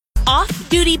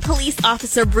Off-duty police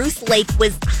officer Bruce Lake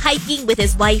was hiking with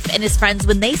his wife and his friends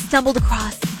when they stumbled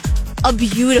across a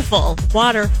beautiful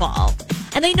waterfall.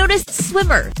 And they noticed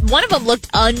swimmers. One of them looked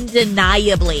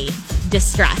undeniably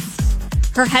distressed.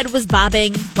 Her head was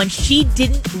bobbing. When she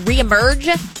didn't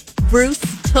reemerge, Bruce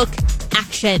took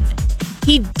action.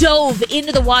 He dove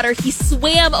into the water. He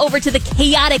swam over to the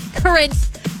chaotic current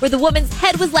where the woman's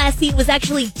head was last seen was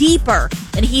actually deeper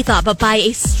than he thought. But by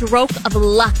a stroke of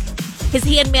luck, his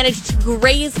hand managed to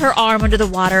graze her arm under the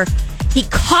water. He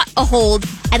caught a hold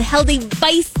and held a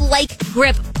vice-like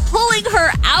grip, pulling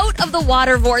her out of the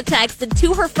water vortex and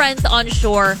to her friends on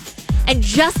shore. And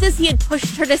just as he had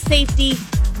pushed her to safety,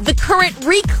 the current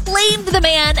reclaimed the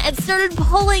man and started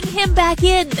pulling him back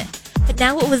in. But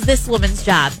now it was this woman's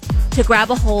job to grab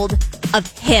a hold of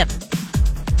him.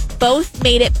 Both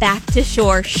made it back to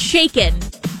shore, shaken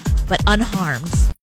but unharmed.